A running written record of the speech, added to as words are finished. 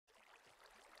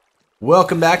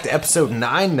Welcome back to episode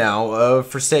 9 now of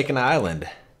Forsaken Island.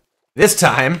 This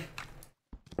time,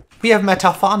 we have met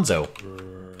Alfonso.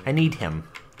 I need him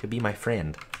to be my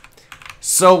friend.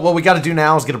 So what we gotta do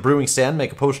now is get a brewing stand,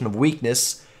 make a potion of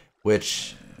weakness,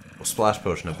 which, well, splash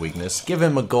potion of weakness, give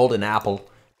him a golden apple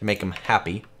to make him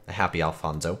happy, a happy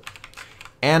Alfonso.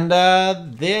 And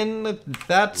then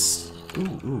that's, I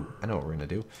know what we're gonna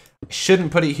do. I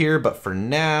shouldn't put it here, but for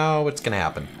now, it's gonna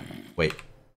happen. Wait.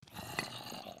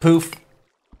 Poof.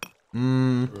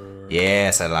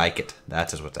 Yes, I like it.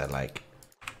 That is what I like.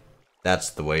 That's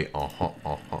the way.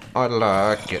 I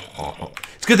like it.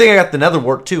 It's a good thing I got the nether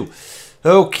wart too.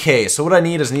 Okay, so what I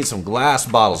need is some glass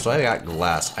bottles. So I got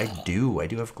glass. I do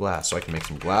have glass. So I can make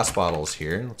some glass bottles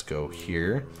here. Let's go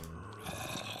here.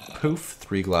 Poof,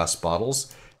 3 glass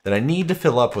bottles that I need to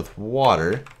fill up with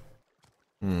water.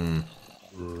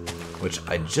 Which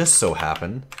I just so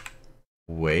happen.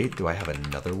 Wait, do I have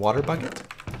another water bucket?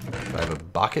 Do I have a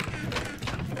bucket?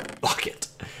 Bucket.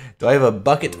 Do I have a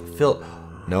bucket filled?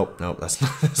 Nope, that's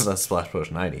not a splash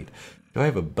potion I need. Do I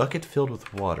have a bucket filled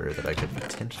with water that I could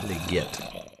potentially get?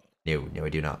 No, I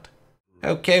do not.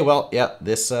 Okay, well, yeah,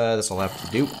 this'll have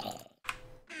to do.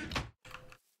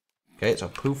 Okay, so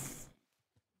poof.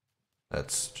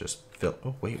 Let's just fill.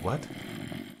 Oh wait, what?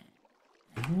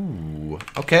 Ooh.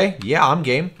 Okay, yeah, I'm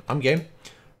game.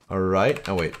 All right.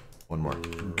 Oh wait. One more.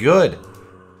 Good.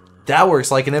 That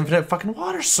works like an infinite fucking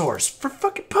water source for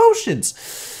fucking potions.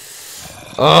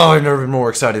 Oh, I've never been more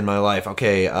excited in my life.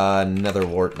 Okay, nether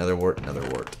wart.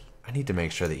 I need to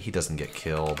make sure that he doesn't get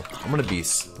killed. I'm gonna be,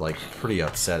 like, pretty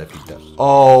upset if he does.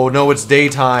 Oh, no, it's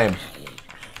daytime.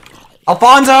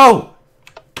 Alfonso!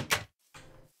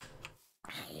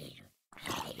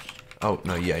 Oh,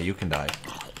 no, yeah, you can die.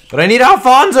 But I need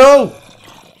Alfonso!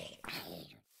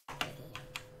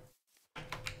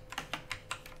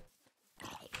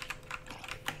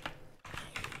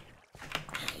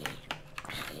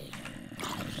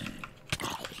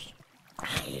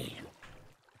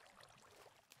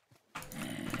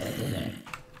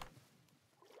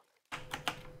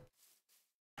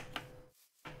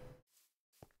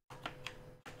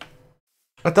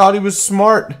 I thought he was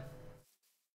smart.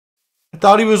 I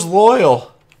thought he was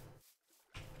loyal.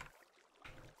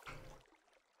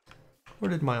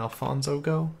 Where did my Alfonso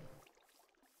go?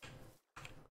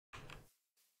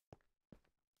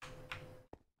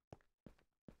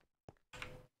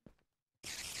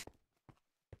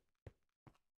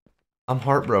 I'm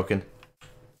heartbroken.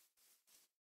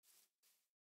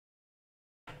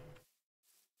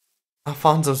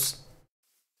 Alfonso's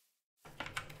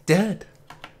dead.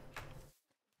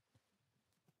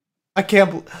 I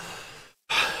can't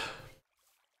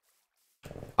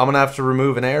I'm gonna have to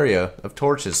remove an area of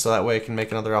torches so that way I can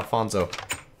make another Alfonso.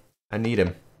 I need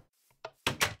him.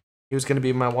 He was gonna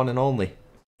be my one and only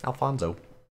Alfonso.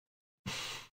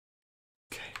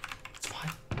 Okay,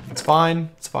 it's fine.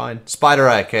 Spider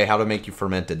eye. Okay, how to make you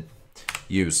fermented?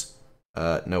 Use.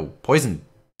 No, poison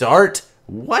dart.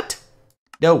 What?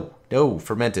 No,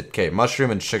 fermented. Okay,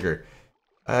 mushroom and sugar.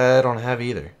 I don't have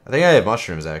either. I think I have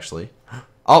mushrooms actually.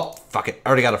 Oh, fuck it. I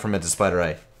already got a fermented spider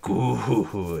eye.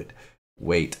 Good.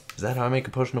 Wait, is that how I make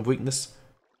a potion of weakness?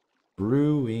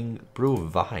 Brew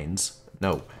vines?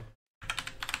 No.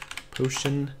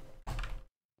 Potion.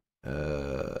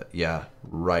 Yeah,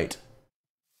 right.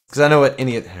 Because I know what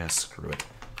any... screw it.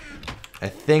 I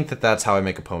think that's how I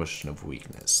make a potion of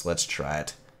weakness. Let's try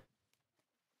it.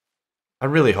 I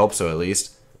really hope so, at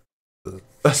least.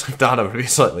 If not, I would be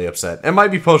slightly upset. It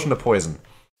might be potion of poison.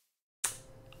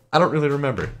 I don't really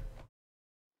remember.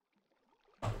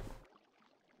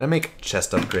 I make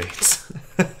chest upgrades.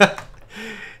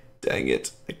 Dang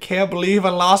it. I can't believe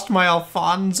I lost my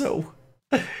Alfonso.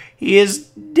 He is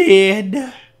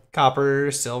dead.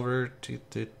 Copper, silver,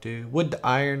 wood,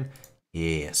 iron.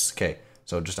 Yes. Okay,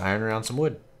 so just iron around some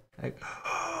wood.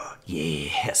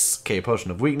 Yes. Okay,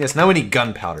 potion of weakness. Now we need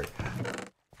gunpowder.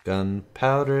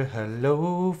 Gunpowder,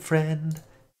 hello, friend.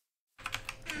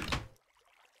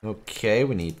 Okay,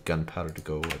 we need gunpowder to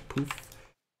go like poof.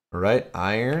 Alright,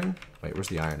 iron. Wait, where's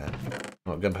the iron at?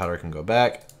 Oh, gunpowder can go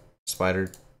back.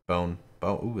 Spider, bone.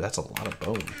 Ooh, that's a lot of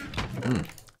bone.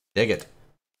 Dig it.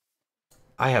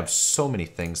 I have so many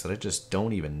things that I just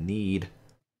don't even need.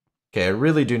 Okay, I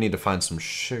really do need to find some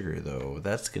sugar, though.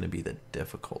 That's going to be the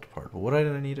difficult part. But what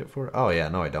did I need it for? Oh, yeah,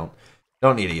 no, I don't.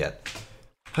 Don't need it yet.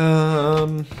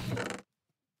 Iron.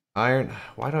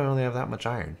 Why do I only have that much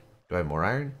iron? Do I have more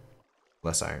iron?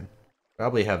 Less iron.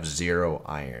 Probably have 0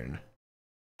 iron.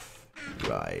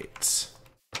 Right.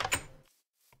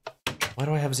 Why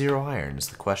do I have 0 iron is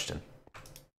the question.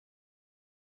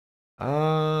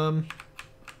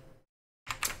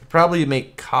 probably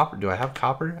make copper. Do I have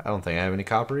copper? I don't think I have any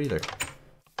copper either.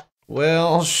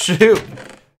 Well, shoot.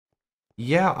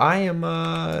 Yeah, I am,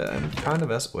 I'm kind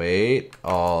of wait.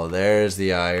 Oh, there's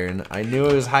the iron. I knew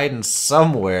it was hiding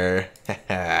somewhere.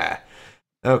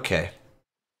 Okay.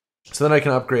 So then I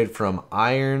can upgrade from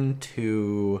iron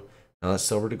to, no, that's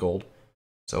silver to gold.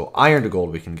 So iron to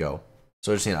gold we can go.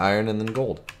 So I just need iron and then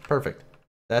gold. Perfect.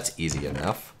 That's easy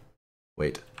enough.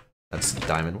 Wait, that's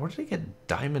diamond. Where did I get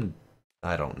diamond?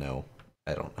 I don't know.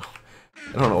 I don't know.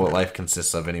 I don't know what life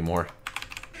consists of anymore.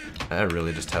 I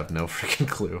really just have no freaking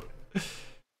clue.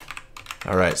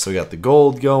 Alright, so we got the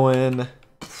gold going.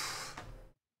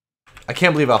 I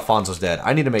can't believe Alfonso's dead.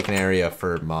 I need to make an area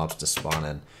for mobs to spawn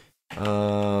in.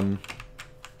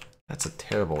 That's a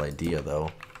terrible idea,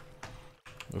 though.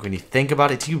 When you think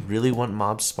about it, do you really want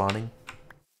mobs spawning?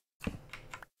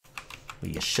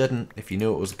 Well, you shouldn't if you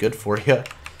knew it was good for you.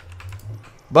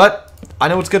 But I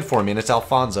know what's good for me, and it's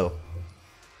Alfonso.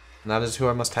 And that is who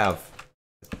I must have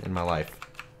in my life.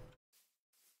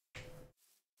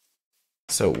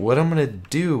 So what I'm gonna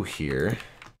do here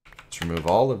is remove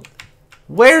all of...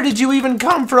 Where did you even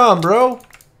come from, bro?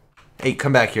 Hey,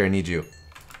 come back here, I need you.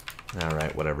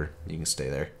 Alright, whatever. You can stay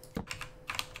there.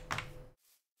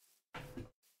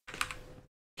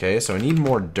 Okay, so I need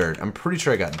more dirt. I'm pretty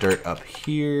sure I got dirt up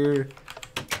here.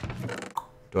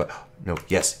 Do I... No,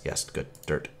 yes, good.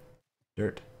 Dirt.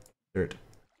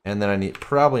 And then I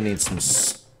probably need some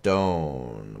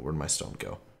stone. Where'd my stone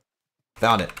go?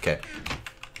 Found it, okay.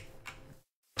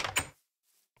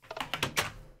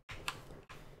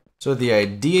 So the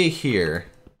idea here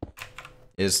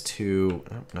is to...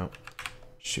 Oh, no.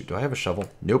 Shoot, do I have a shovel?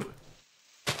 Nope.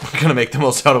 We're gonna make the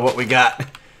most out of what we got.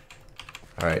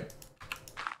 Alright.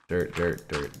 Dirt.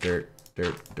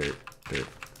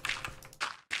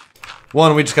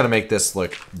 One, we just gotta make this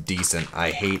look decent.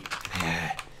 I hate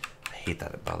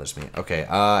that it bothers me. Okay,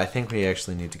 I think we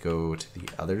actually need to go to the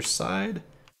other side.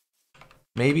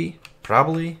 Maybe?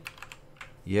 Probably?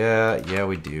 Yeah,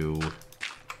 we do.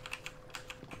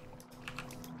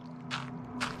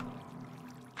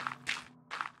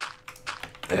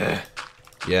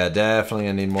 Yeah, definitely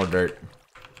gonna need more dirt.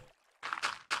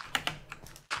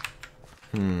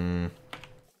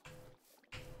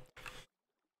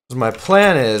 So my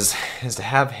plan is to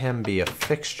have him be a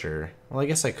fixture. Well, I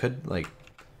guess I could, like,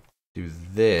 do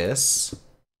this.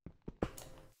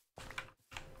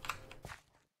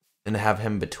 And have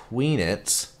him between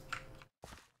it.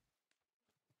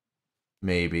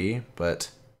 Maybe,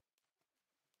 but...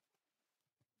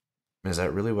 Is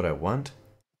that really what I want?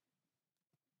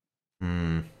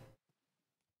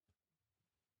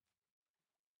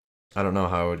 I don't know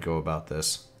how I would go about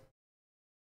this.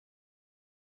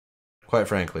 Quite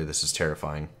frankly, this is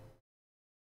terrifying.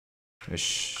 I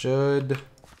should...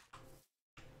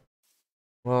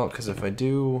 Well, because if I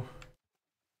do...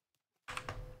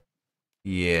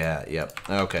 Yeah, yep.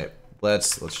 Okay,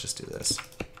 let's just do this.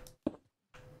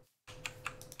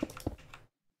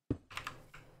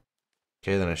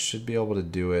 Okay, then I should be able to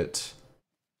do it...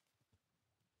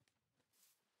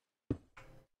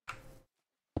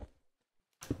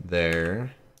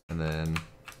 there, and then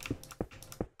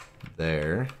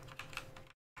there.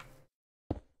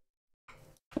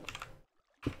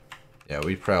 Yeah,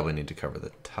 we probably need to cover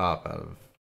the top out of...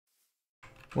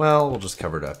 Well, we'll just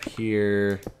cover it up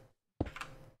here.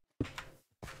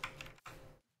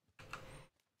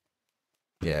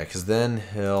 Yeah, because then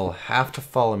he'll have to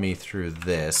follow me through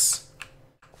this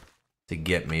to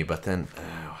get me, but then...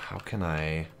 how can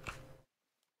I...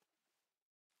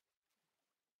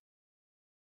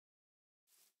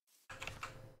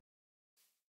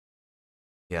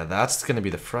 Yeah, that's going to be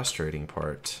the frustrating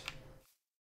part.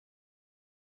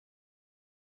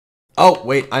 Oh,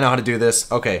 wait, I know how to do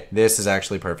this. Okay, this is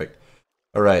actually perfect.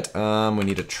 Alright, we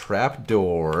need a trap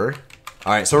door.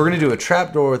 Alright, so we're going to do a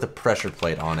trap door with a pressure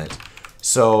plate on it.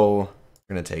 So,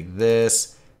 we're going to take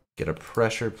this, get a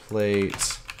pressure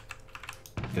plate,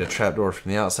 get a trap door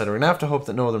from the outside. We're going to have to hope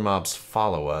that no other mobs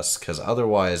follow us, because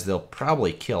otherwise they'll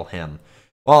probably kill him.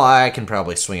 Well, I can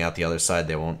probably swing out the other side.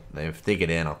 They won't. If they get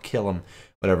in, I'll kill them.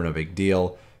 Whatever, no big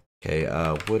deal. Okay,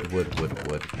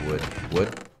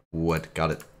 wood. Got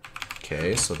it.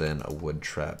 Okay, so then a wood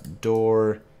trap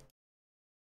door.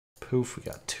 Poof, we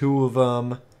got 2 of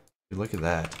them. Look at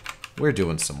that. We're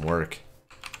doing some work.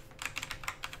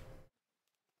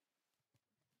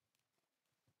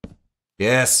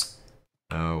 Yes.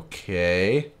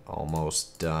 Okay,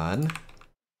 almost done.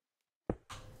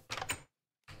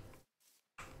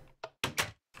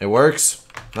 It works.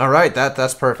 All right,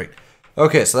 that's perfect.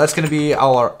 Okay, so that's gonna be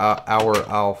our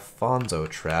Alfonso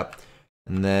trap,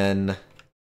 and then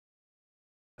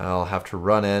I'll have to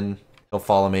run in. He'll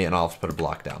follow me, and I'll have to put a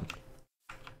block down.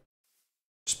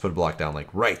 Just put a block down, like,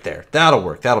 right there. That'll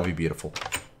work. That'll be beautiful.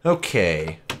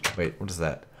 Okay. Wait, what is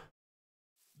that?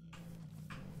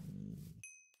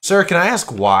 Sir, can I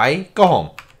ask why? Go home.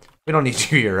 We don't need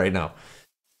you here right now.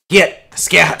 Get!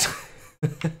 Scat!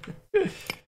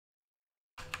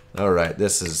 Alright,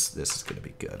 this is gonna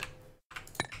be good.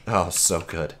 Oh, so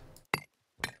good.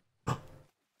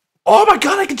 Oh my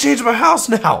god, I can change my house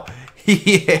now!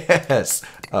 Yes!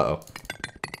 Uh-oh.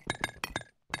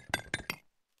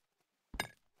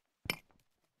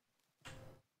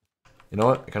 You know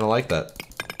what? I kinda like that.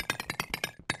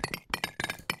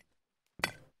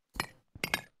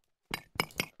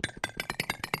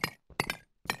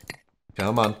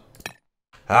 Come on.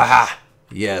 Aha!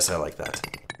 Yes, I like that.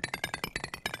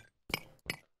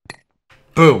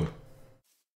 Boom!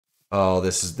 Oh,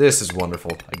 this is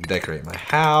wonderful. I can decorate my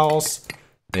house,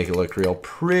 make it look real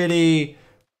pretty.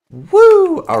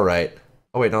 Woo! Alright.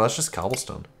 Oh wait, no, that's just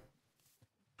cobblestone.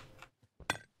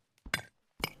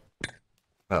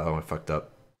 Uh-oh, I fucked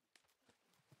up.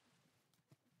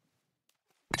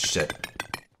 Shit.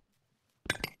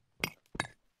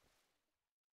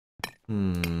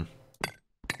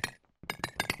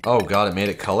 Oh god, it made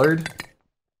it colored?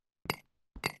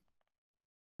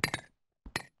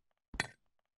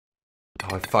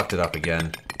 Oh, I fucked it up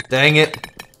again. Dang it!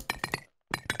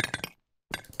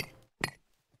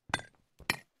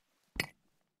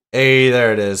 Hey,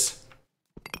 there it is.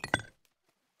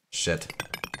 Shit.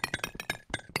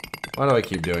 Why do I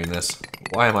keep doing this?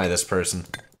 Why am I this person?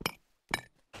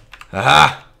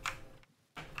 Aha!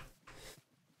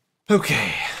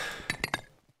 Okay.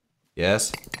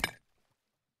 Yes?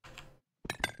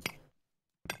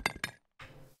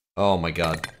 Oh my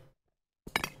god.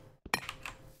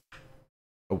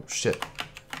 Oh shit.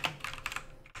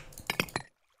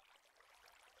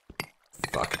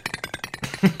 Fuck.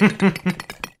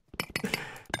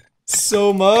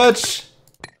 So much!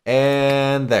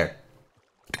 And there.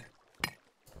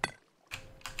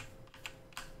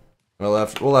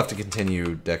 We'll have to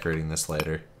continue decorating this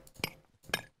later.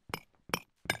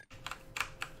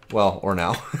 Well, or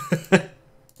now.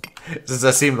 Since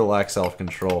I seem to lack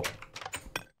self-control.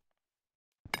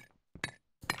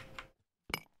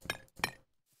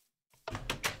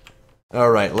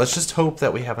 Alright, let's just hope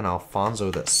that we have an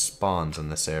Alfonso that spawns in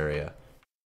this area.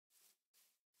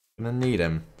 I'm gonna need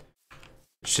him.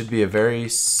 It should be a very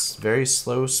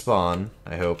slow spawn,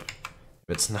 I hope. If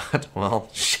it's not, well,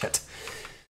 shit.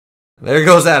 There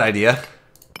goes that idea.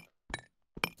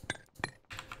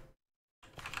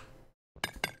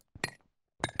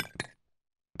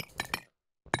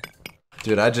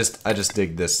 Dude, I just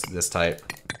dig this type.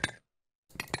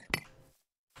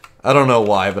 I don't know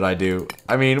why, but I do.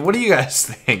 I mean, what do you guys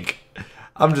think?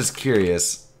 I'm just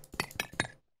curious.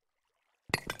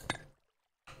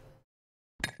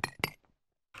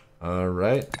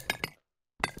 Alright.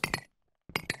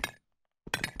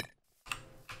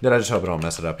 Dude, I just hope I don't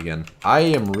mess it up again. I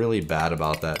am really bad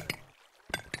about that.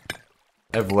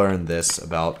 I've learned this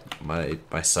about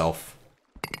myself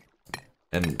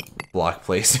and block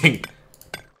placing.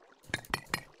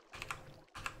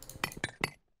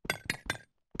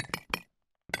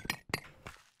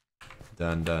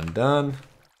 Done, done, done.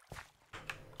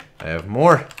 I have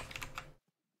more.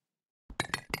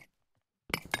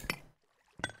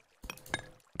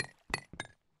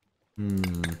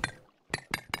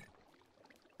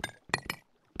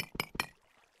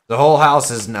 The whole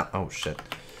house is now... Oh, shit.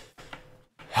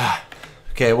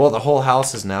 Okay, well, the whole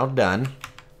house is now done.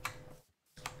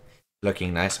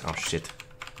 Looking nice. Oh, shit.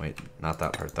 Wait, not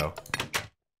that part, though.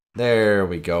 There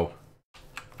we go.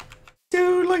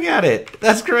 Dude, look at it.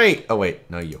 That's great. Oh, wait.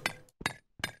 No, you.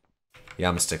 Yeah,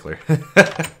 I'm a stickler.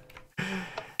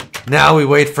 Now we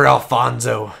wait for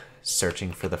Alfonso.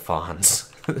 Searching for the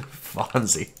Fonz.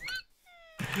 Fonzie.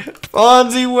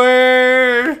 Fonzie,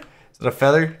 where? Is it a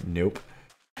feather? Nope.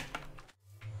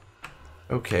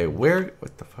 Okay, where...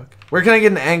 What the fuck? Where can I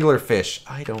get an angler fish?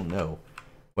 I don't know.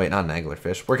 Wait, not an angler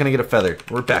fish. Where can I get a feather?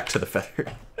 We're back to the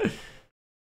feather.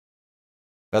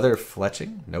 Feather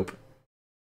fletching? Nope.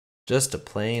 Just a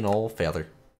plain old feather.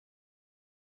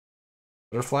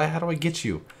 Butterfly, how do I get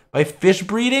you? By fish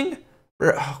breeding?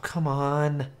 Oh, come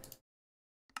on.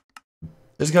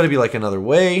 There's got to be like another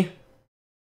way.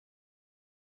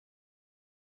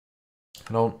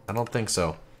 I don't think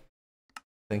so. I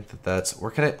think that's...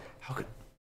 Where can I... How can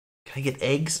I get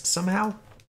eggs somehow?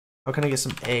 How can I get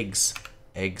some eggs?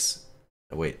 Eggs.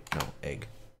 Oh, wait, no, egg.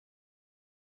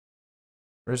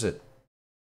 Where is it?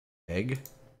 Egg?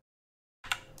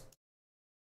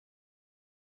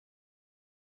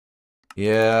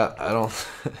 Yeah, I don't...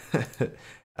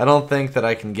 I don't think that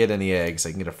I can get any eggs.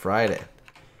 I can get a fried egg.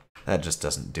 That just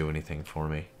doesn't do anything for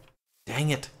me. Dang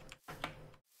it.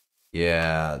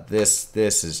 Yeah, this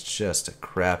is just a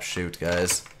crapshoot,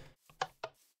 guys.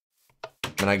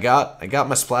 And I got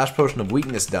my splash potion of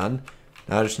weakness done.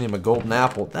 Now I just need my golden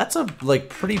apple. That's a like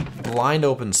pretty blind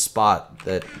open spot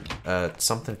that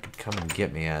something could come and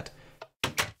get me at.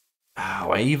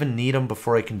 Oh, I even need them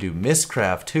before I can do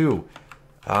Mistcraft too.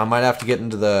 I might have to get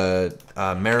into the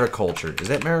mariculture. Is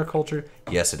that mariculture?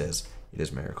 Yes, it is. It is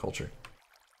mariculture.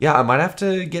 Yeah, I might have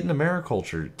to get into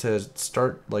mariculture to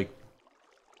start, like,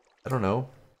 I don't know,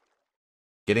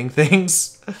 getting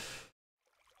things.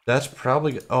 That's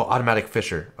probably... Oh, automatic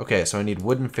fisher. Okay, so I need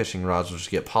wooden fishing rods, which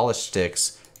get polished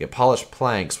sticks, get polished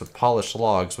planks with polished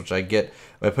logs, which I get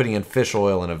by putting in fish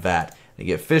oil in a vat. I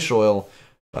get fish oil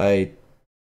by...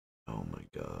 Oh my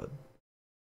god.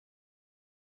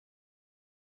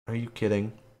 Are you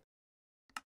kidding?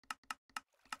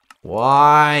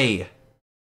 Why?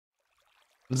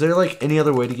 Is there like any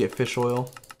other way to get fish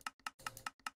oil?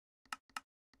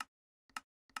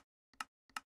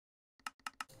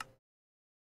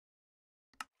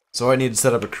 So I need to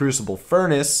set up a crucible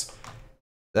furnace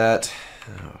that...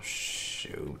 Oh,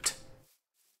 shoot.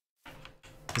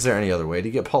 Is there any other way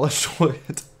to get polished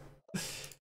wood?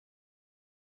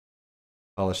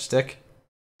 Polished stick?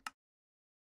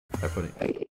 I put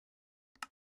it...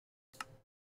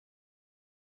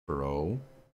 Bro.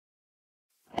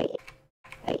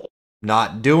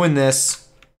 Not doing this.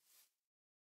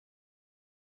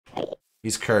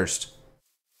 He's cursed.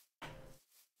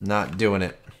 Not doing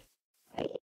it.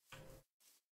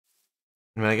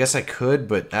 I mean, I guess I could,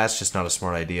 but that's just not a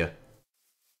smart idea.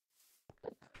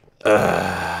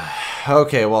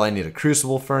 Okay, well, I need a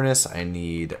crucible furnace. I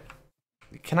need...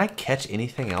 Can I catch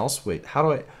anything else? Wait, how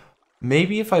do I...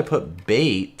 Maybe if I put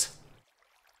bait...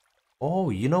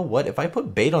 Oh, you know what? If I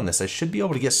put bait on this, I should be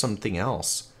able to get something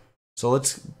else. So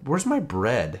let's... Where's my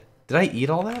bread? Did I eat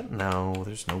all that? No,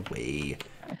 there's no way.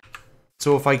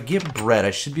 So if I get bread,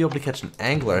 I should be able to catch an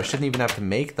angler. I shouldn't even have to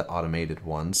make the automated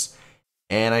ones.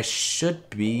 And I should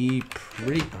be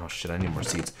pretty... Oh shit, I need more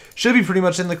seeds. Should be pretty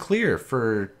much in the clear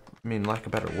for, I mean, lack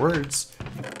of better words.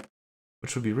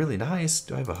 Which would be really nice.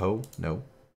 Do I have a hoe? No.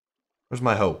 Where's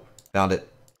my hoe? Found it.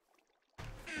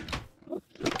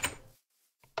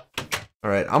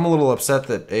 Alright, I'm a little upset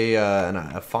that a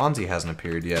Fonzie hasn't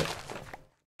appeared yet.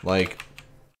 Like,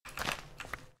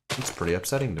 it's pretty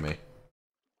upsetting to me.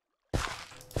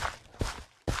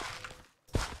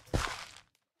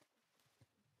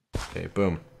 Okay,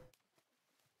 boom.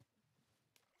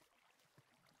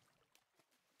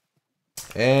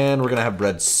 And we're gonna have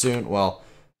bread soon. Well,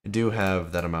 I do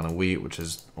have that amount of wheat, which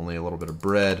is only a little bit of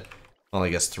bread. Well, I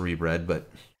guess 3 bread, but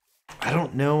I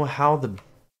don't know how the...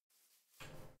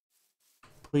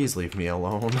 Please leave me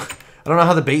alone. I don't know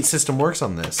how the bait system works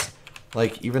on this.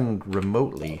 Like, even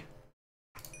remotely.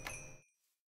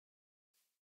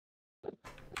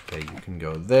 Okay, you can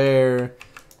go there.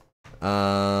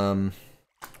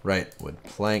 Right, wood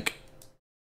plank.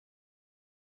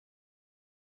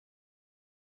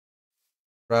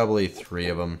 Probably 3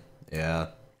 of them. Yeah.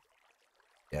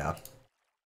 Yeah. Are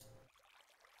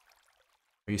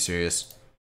you serious?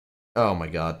 Oh my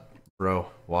god. Bro,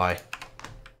 why?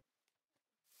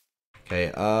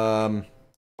 Okay,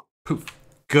 poof.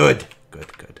 Good.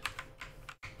 Good, good.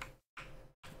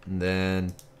 And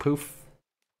then poof.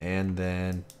 And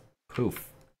then poof.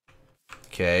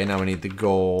 Okay, now we need the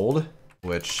gold,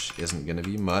 which isn't going to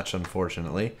be much,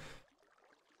 unfortunately.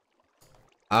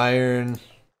 Iron,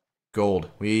 gold.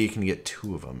 We can get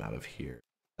 2 of them out of here.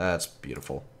 That's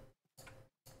beautiful.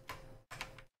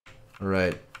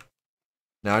 Alright.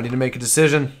 Now I need to make a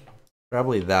decision.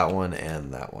 Probably that one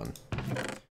and that one.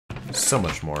 So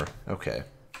much more. Okay.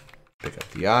 Pick up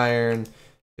the iron.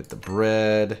 Get the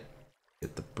bread.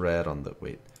 Get the bread on the...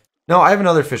 Wait. No, I have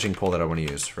another fishing pole that I want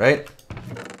to use, right?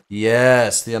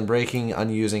 Yes, the Unbreaking,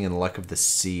 Unusing, and Luck of the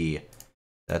Sea.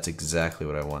 That's exactly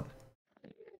what I want.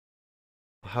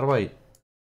 How do I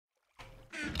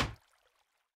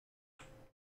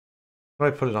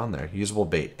put it on there? Usable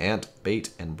bait. Ant,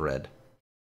 bait, and bread.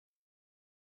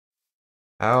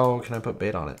 How can I put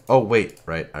bait on it? Oh, wait.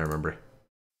 Right, I remember.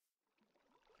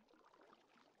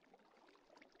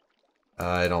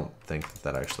 I don't think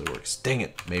that actually works. Dang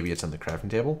it. Maybe it's on the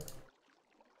crafting table?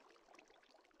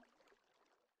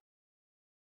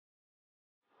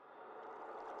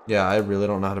 Yeah, I really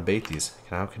don't know how to bait these.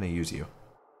 How can I use you?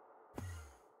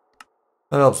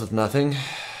 That helps with nothing.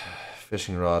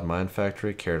 Fishing rod, mine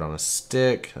factory, carrot on a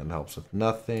stick. That helps with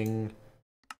nothing.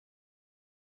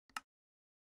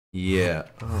 Yeah.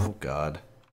 Oh, God.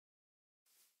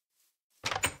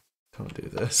 Don't do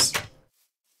this.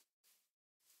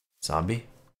 Zombie?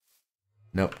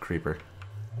 Nope, creeper.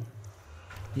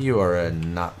 You are a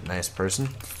not nice person.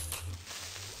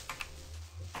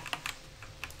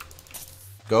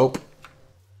 Gope.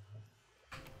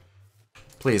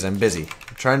 Please, I'm busy.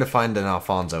 I'm trying to find an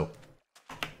Alfonso.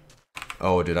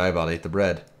 Oh, dude, I about ate the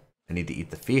bread. I need to eat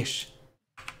the fish.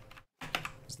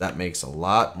 That makes a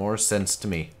lot more sense to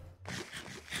me.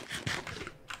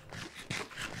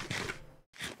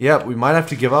 Yep, we might have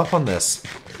to give up on this.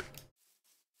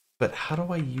 But how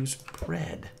do I use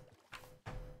bread?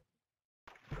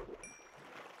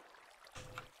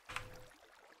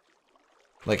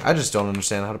 Like, I just don't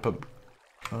understand how to put...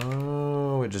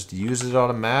 Oh, it just uses it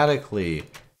automatically.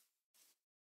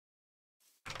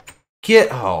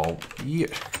 Oh, you're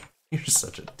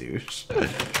such a douche.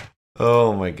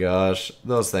 Oh my gosh,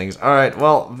 those things. Alright,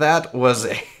 well, that was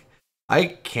a... I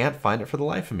can't find it for the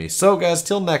life of me. So guys,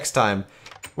 till next time,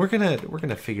 we're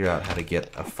gonna figure out how to get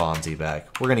a Fonzie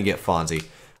back. We're gonna get Fonzie.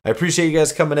 I appreciate you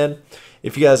guys coming in.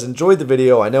 If you guys enjoyed the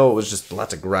video, I know it was just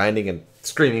lots of grinding and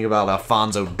screaming about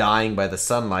Alfonso dying by the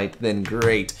sunlight, then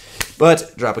great.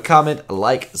 But drop a comment, a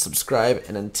like, subscribe,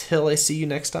 and until I see you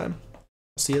next time, I'll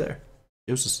see you there.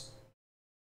 Deuces.